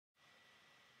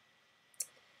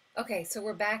Okay, so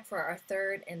we're back for our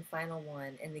third and final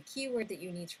one, and the key word that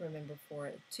you need to remember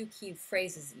for two key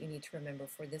phrases that you need to remember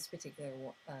for this particular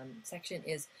section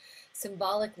is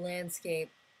symbolic landscape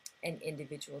and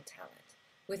individual talent.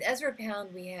 With Ezra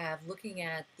Pound, we have looking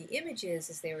at the images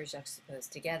as they were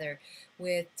juxtaposed together.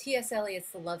 With T.S.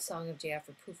 Eliot's The Love Song of J.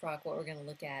 Alfred Prufrock, what we're going to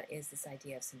look at is this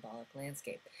idea of symbolic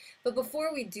landscape. But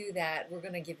before we do that, I'm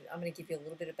going to give you a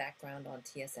little bit of background on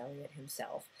T.S. Eliot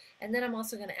himself. And then I'm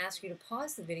also going to ask you to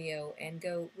pause the video and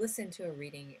go listen to a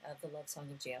reading of The Love Song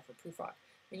of J. Alfred Prufrock.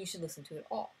 And you should listen to it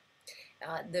all.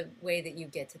 The way that you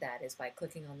get to that is by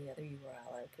clicking on the other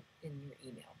URL I put in your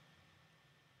email.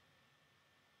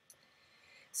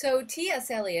 So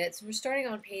T.S. Eliot, so we're starting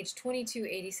on page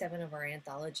 2287 of our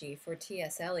anthology for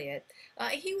T.S. Eliot.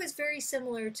 He was very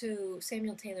similar to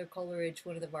Samuel Taylor Coleridge,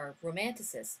 one of our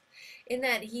romanticists, in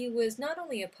that he was not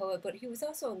only a poet, but he was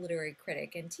also a literary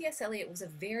critic. And T.S. Eliot was a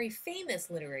very famous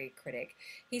literary critic.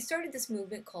 He started this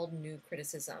movement called New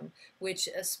Criticism, which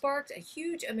sparked a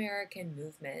huge American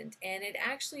movement. And it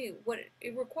actually, what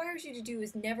it requires you to do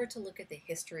is never to look at the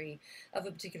history of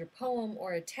a particular poem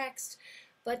or a text,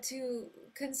 but to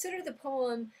consider the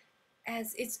poem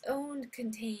as its own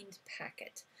contained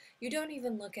packet. You don't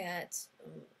even look at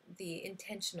the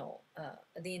intention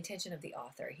of the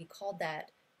author. He called that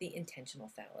the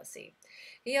intentional fallacy.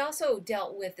 He also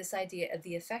dealt with this idea of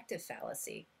the affective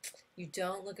fallacy. You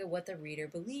don't look at what the reader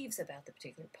believes about the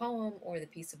particular poem or the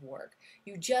piece of work.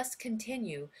 You just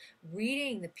continue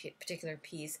reading the particular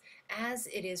piece as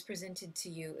it is presented to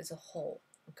you as a whole.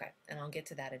 Okay, and I'll get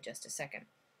to that in just a second.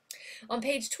 On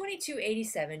page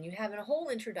 2287, you have a whole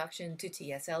introduction to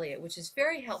T.S. Eliot, which is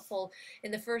very helpful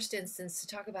in the first instance to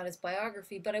talk about his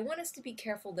biography, but I want us to be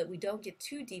careful that we don't get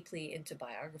too deeply into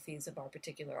biographies of our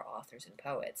particular authors and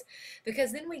poets,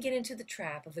 because then we get into the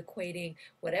trap of equating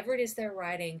whatever it is they're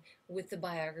writing with the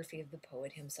biography of the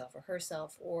poet himself or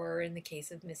herself, or in the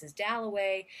case of Mrs.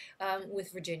 Dalloway,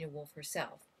 with Virginia Woolf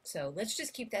herself. So let's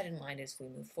just keep that in mind as we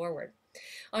move forward.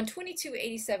 On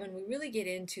 2287, we really get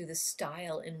into the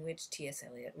style in which T.S.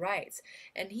 Eliot writes.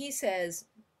 And he says,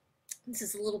 this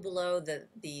is a little below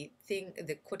the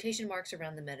quotation marks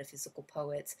around the metaphysical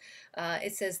poets.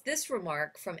 It says, this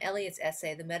remark from Eliot's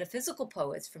essay, The Metaphysical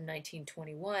Poets from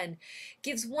 1921,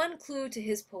 gives one clue to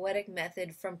his poetic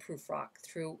method from Prufrock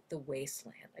through The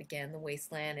Wasteland. Again, The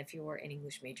Wasteland, if you are an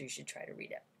English major, you should try to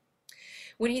read it.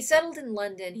 When he settled in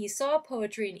London, he saw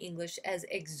poetry in English as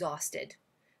exhausted,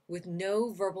 with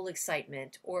no verbal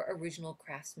excitement or original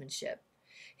craftsmanship.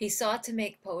 He sought to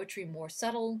make poetry more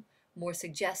subtle, more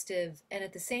suggestive, and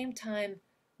at the same time,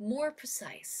 more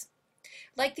precise.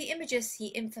 Like the imagists,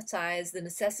 he emphasized the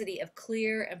necessity of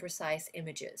clear and precise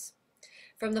images.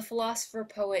 From the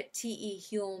philosopher-poet T.E.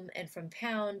 Hume and from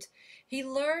Pound, he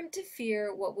learned to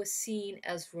fear what was seen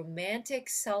as romantic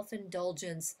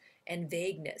self-indulgence and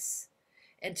vagueness,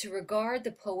 and to regard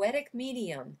the poetic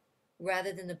medium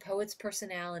rather than the poet's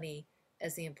personality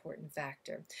as the important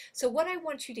factor. So what I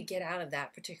want you to get out of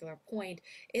that particular point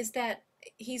is that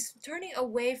he's turning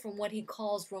away from what he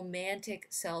calls romantic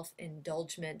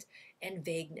self-indulgence and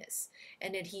vagueness,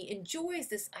 and that he enjoys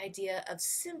this idea of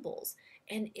symbols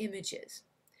and images.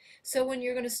 So when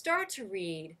you're going to start to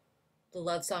read The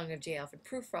Love Song of J. Alfred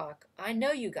Prufrock, I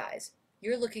know you guys,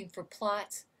 you're looking for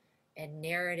plot and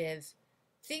narrative,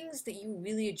 things that you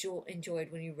really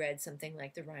enjoyed when you read something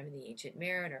like The Rime of the Ancient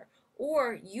Mariner.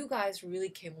 Or you guys really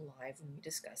came alive when we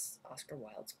discussed Oscar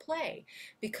Wilde's play,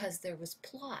 because there was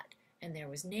plot and there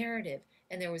was narrative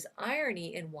and there was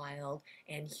irony in Wilde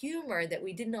and humor that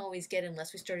we didn't always get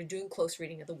unless we started doing close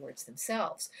reading of the words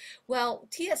themselves. Well,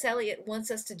 T.S. Eliot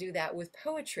wants us to do that with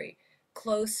poetry,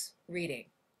 close reading.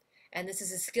 And this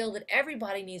is a skill that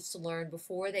everybody needs to learn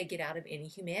before they get out of any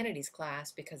humanities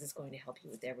class, because it's going to help you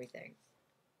with everything.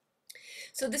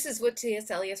 So this is what T.S.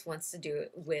 Eliot wants to do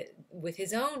with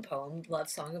his own poem, Love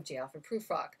Song of J. Alfred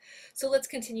Prufrock. So let's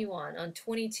continue on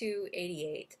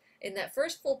 2288. In that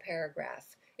first full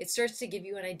paragraph, it starts to give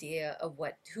you an idea of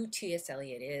who T.S.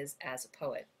 Eliot is as a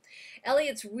poet.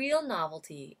 Eliot's real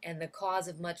novelty and the cause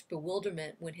of much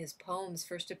bewilderment when his poems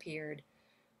first appeared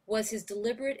was his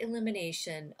deliberate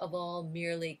elimination of all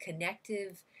merely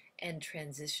connective and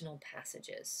transitional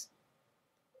passages.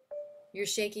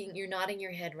 You're nodding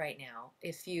your head right now.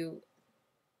 If you've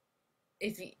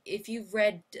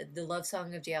read The Love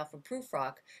Song of J. Alfred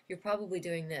Prufrock, you're probably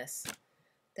doing this.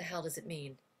 The hell does it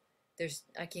mean?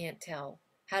 I can't tell.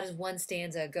 How does one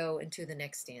stanza go into the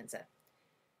next stanza?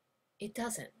 It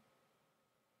doesn't,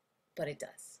 but it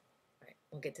does. All right,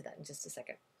 we'll get to that in just a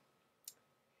second.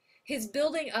 His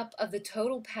building up of the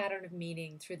total pattern of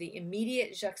meaning through the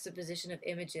immediate juxtaposition of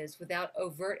images without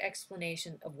overt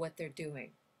explanation of what they're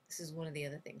doing. This is one of the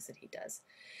other things that he does.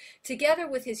 Together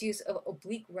with his use of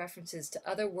oblique references to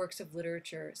other works of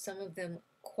literature, some of them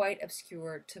quite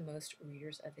obscure to most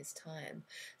readers of his time.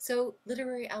 So,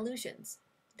 literary allusions.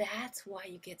 That's why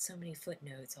you get so many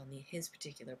footnotes on his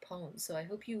particular poems. So I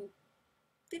hope you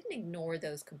didn't ignore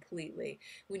those completely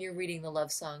when you're reading the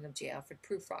love song of J. Alfred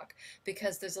Prufrock,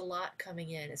 because there's a lot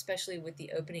coming in, especially with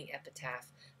the opening epitaph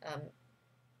um,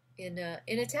 in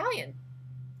Italian.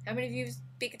 How many of you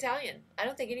speak Italian? I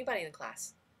don't think anybody in the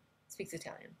class speaks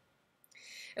Italian.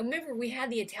 And remember, we had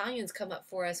the Italians come up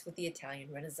for us with the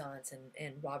Italian Renaissance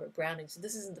and Robert Browning. So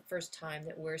this isn't the first time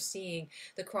that we're seeing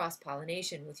the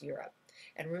cross-pollination with Europe.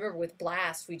 And remember, with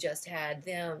Blast, we just had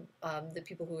them, the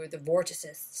people who are the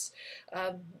vorticists,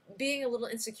 being a little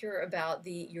insecure about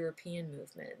the European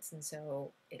movements. And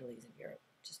so Italy's in Europe,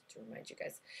 just to remind you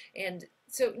guys. And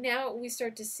so now we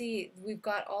start to see we've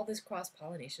got all this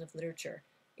cross-pollination of literature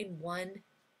in one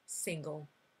single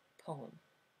poem.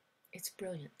 It's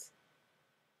brilliant.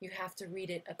 You have to read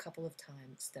it a couple of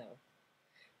times, though,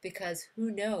 because who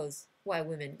knows why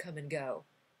women come and go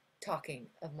talking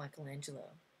of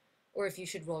Michelangelo, or if you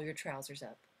should roll your trousers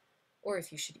up, or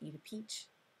if you should eat a peach,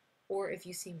 or if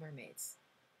you see mermaids.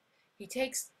 He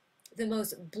takes the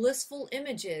most blissful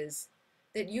images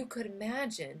that you could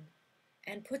imagine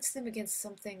and puts them against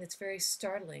something that's very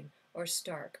startling or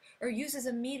stark, or uses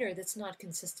a meter that's not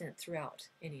consistent throughout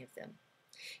any of them.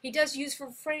 He does use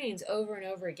refrains over and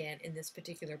over again in this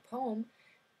particular poem,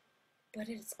 but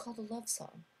it's called a love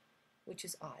song, which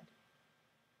is odd.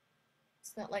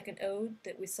 It's not like an ode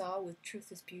that we saw with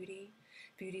truth is beauty,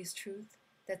 beauty is truth,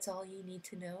 that's all you need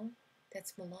to know.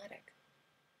 That's melodic.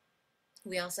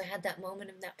 We also had that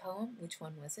moment in that poem, which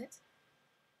one was it?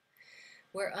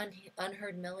 Where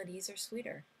unheard melodies are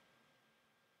sweeter.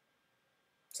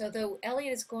 So though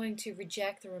Eliot is going to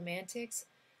reject the Romantics,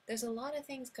 there's a lot of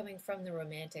things coming from the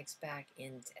Romantics back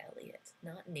into Eliot.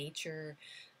 Not nature,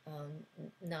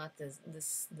 not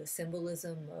the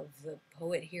symbolism of the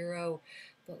poet hero,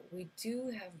 but we do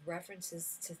have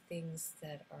references to things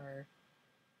that are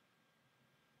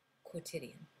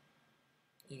quotidian.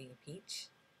 Eating a peach.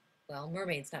 Well,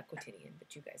 mermaid's not quotidian,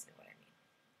 but you guys know what I mean.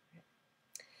 Right?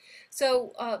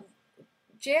 So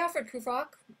J. Alfred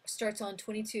Prufrock starts on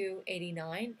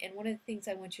 2289, and one of the things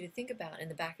I want you to think about in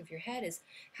the back of your head is,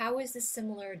 how is this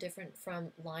similar or different from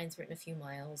Lines Written a Few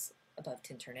Miles Above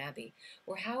Tintern Abbey?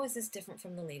 Or how is this different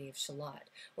from The Lady of Shalott?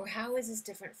 Or how is this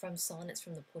different from Sonnets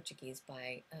from the Portuguese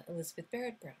by Elizabeth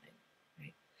Barrett Browning?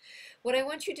 Right? What I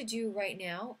want you to do right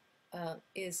now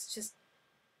is just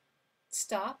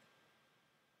stop,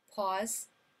 pause,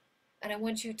 and I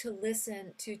want you to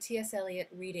listen to T.S. Eliot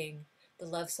reading The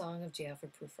Love Song of J.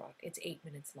 Alfred Prufrock. It's 8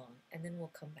 minutes long, and then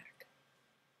we'll come back.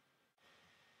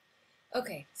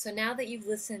 Okay, so now that you've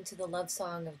listened to The Love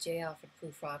Song of J. Alfred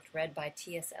Prufrock, read by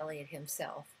T.S. Eliot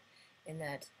himself in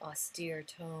that austere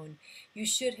tone, you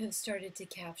should have started to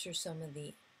capture some of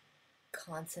the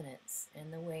consonants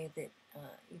and the way that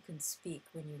you can speak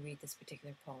when you read this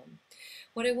particular poem.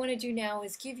 What I want to do now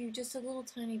is give you just a little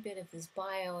tiny bit of his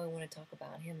bio. I want to talk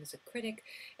about him as a critic,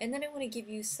 and then I want to give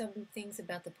you some things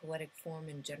about the poetic form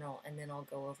in general, and then I'll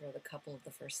go over a couple of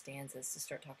the first stanzas to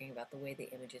start talking about the way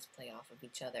the images play off of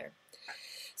each other.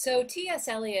 So T.S.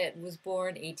 Eliot was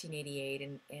born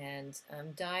 1888 and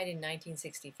died in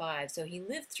 1965, so he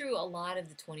lived through a lot of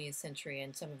the 20th century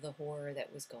and some of the horror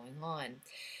that was going on.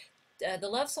 The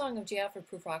Love Song of J. Alfred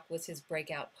Prufrock was his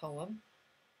breakout poem.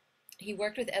 He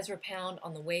worked with Ezra Pound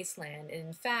on The Wasteland, and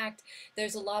in fact,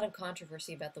 there's a lot of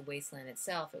controversy about The Wasteland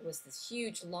itself. It was this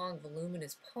huge, long,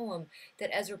 voluminous poem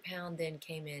that Ezra Pound then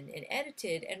came in and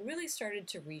edited and really started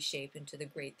to reshape into the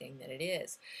great thing that it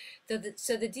is.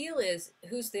 So the deal is,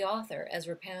 who's the author,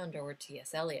 Ezra Pound or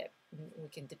T.S. Eliot? We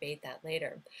can debate that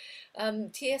later.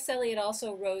 T.S. Eliot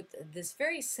also wrote this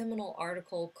very seminal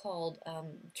article called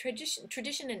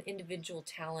Tradition and Individual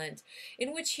Talent,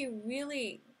 in which he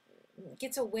really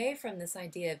gets away from this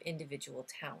idea of individual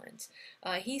talent.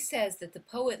 He says that the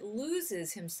poet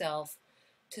loses himself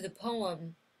to the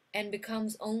poem and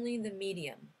becomes only the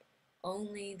medium,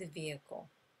 only the vehicle.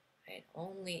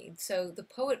 Right? So the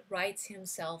poet writes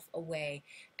himself away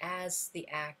as the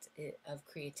act of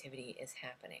creativity is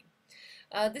happening.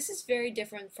 This is very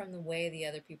different from the way the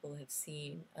other people have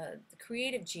seen the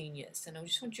creative genius, and I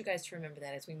just want you guys to remember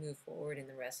that as we move forward in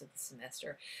the rest of the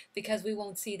semester, because we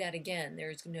won't see that again.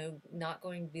 There's not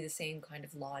going to be the same kind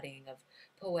of lauding of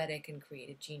poetic and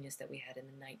creative genius that we had in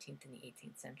the 19th and the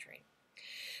 18th century.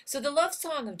 So the Love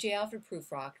Song of J. Alfred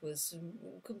Prufrock was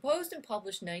composed and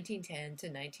published 1910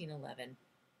 to 1911.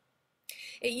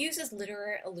 It uses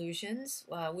literary allusions,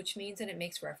 which means that it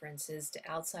makes references to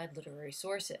outside literary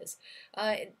sources.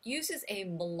 It uses a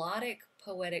melodic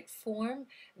poetic form,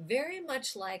 very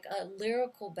much like a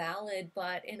lyrical ballad,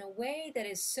 but in a way that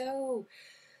is so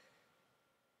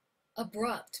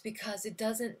abrupt because it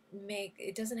doesn't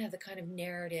have the kind of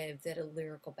narrative that a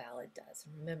lyrical ballad does.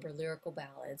 And remember, lyrical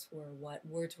ballads were what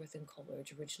Wordsworth and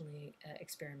Coleridge originally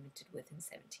experimented with in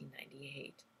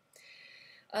 1798.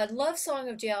 A Love Song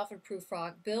of J. Alfred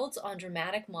Prufrock builds on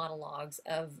dramatic monologues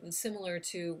similar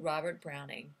to Robert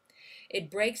Browning.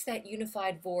 It breaks that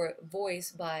unified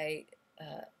voice by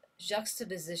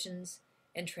juxtapositions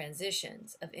and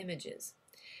transitions of images.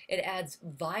 It adds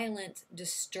violent,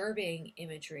 disturbing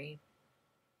imagery.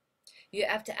 You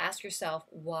have to ask yourself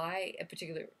why in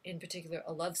particular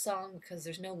a love song, because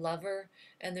there's no lover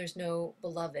and there's no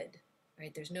beloved,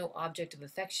 right? There's no object of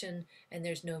affection and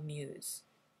there's no muse.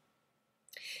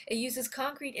 It uses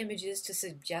concrete images to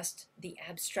suggest the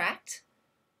abstract.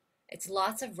 It's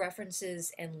lots of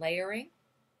references and layering.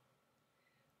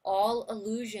 All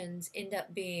allusions end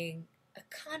up being a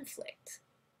conflict.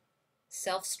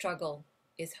 Self-struggle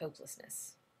is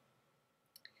hopelessness.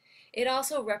 It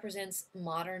also represents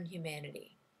modern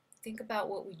humanity. Think about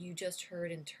what you just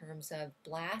heard in terms of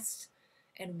blast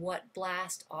and what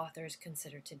blast authors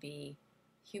consider to be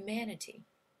humanity.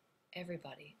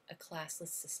 Everybody, a classless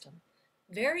system.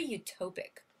 Very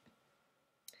utopic.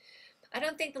 I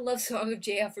don't think the love song of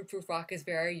J. Alfred Prufrock is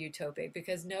very utopic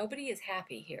because nobody is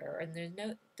happy here,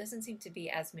 and doesn't seem to be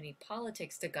as many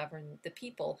politics to govern the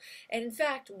people. And in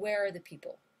fact, where are the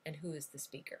people and who is the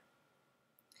speaker?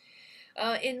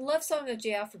 In Love Song of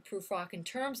J. Alfred Prufrock, in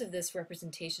terms of this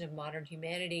representation of modern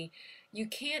humanity, you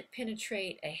can't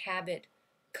penetrate a habit,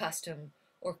 custom,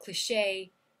 or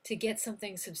cliche to get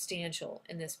something substantial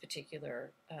in this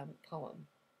particular poem.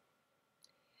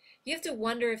 You have to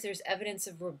wonder if there's evidence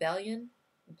of rebellion.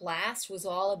 Blast was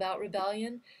all about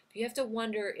rebellion. But you have to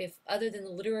wonder if, other than the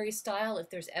literary style,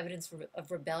 if there's evidence of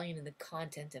rebellion in the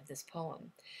content of this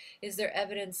poem. Is there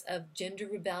evidence of gender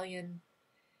rebellion?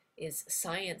 Is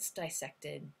science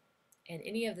dissected? And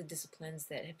any of the disciplines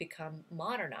that have become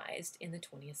modernized in the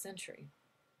 20th century.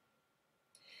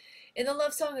 In the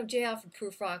Love Song of J. Alfred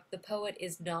Prufrock, the poet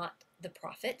is not the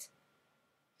prophet,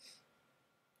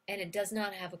 and it does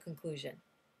not have a conclusion.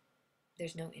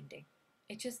 There's no ending.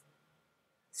 It just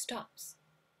stops,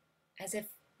 as if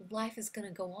life is going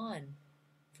to go on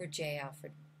for J.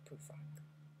 Alfred Prufrock.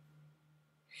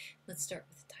 Let's start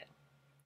with the title.